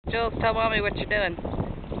Jules, tell Mommy what you're doing.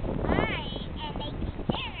 I am making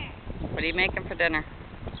dinner. What are you making for dinner?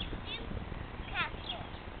 Soup casserole.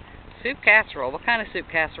 Soup casserole. What kind of soup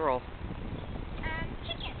casserole?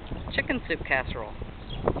 Chicken. Chicken soup casserole.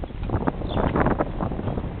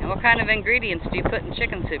 And what kind of ingredients do you put in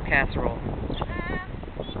chicken soup casserole? We put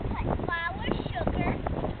flour, sugar,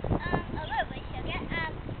 a little bit of sugar,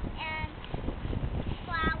 and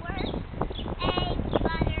flour, egg,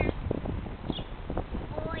 butter,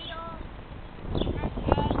 oil, and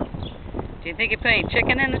egg. Do you think you put any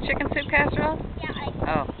chicken in the chicken soup casserole? Yeah,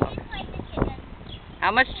 Oh. two slices of chicken.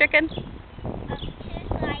 How much chicken? 2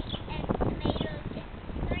 slices, and tomatoes is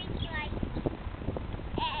 3 slices.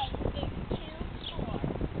 Egg is 2,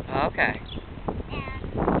 4. Okay. And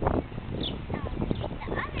the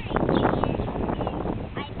other ingredient is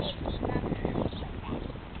I made these up with that.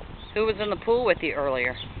 Who was in the pool with you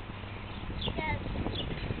earlier?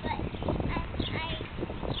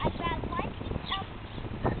 I grabbed 1 piece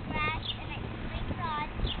of grass and I sprinkled on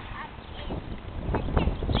it sprinkled,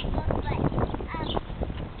 but we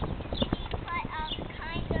put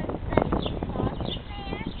kind of special sauce in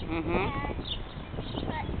there. Mm-hmm. And we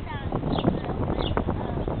put some little bit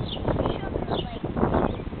of sugar, like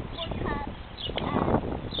 4 cups, a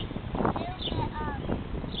little bit of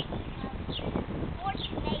 4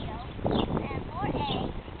 tomatoes, and more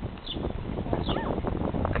eggs, more milk.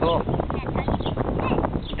 Cool. And that's how you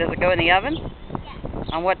make it. Does it go in the oven?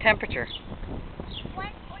 Yeah. On what temperature?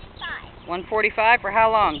 145. 145 for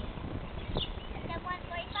how long? And then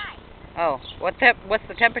 145. Oh, what's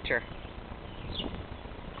the temperature?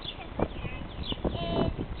 Temperature is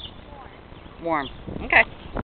warm. Warm. Okay.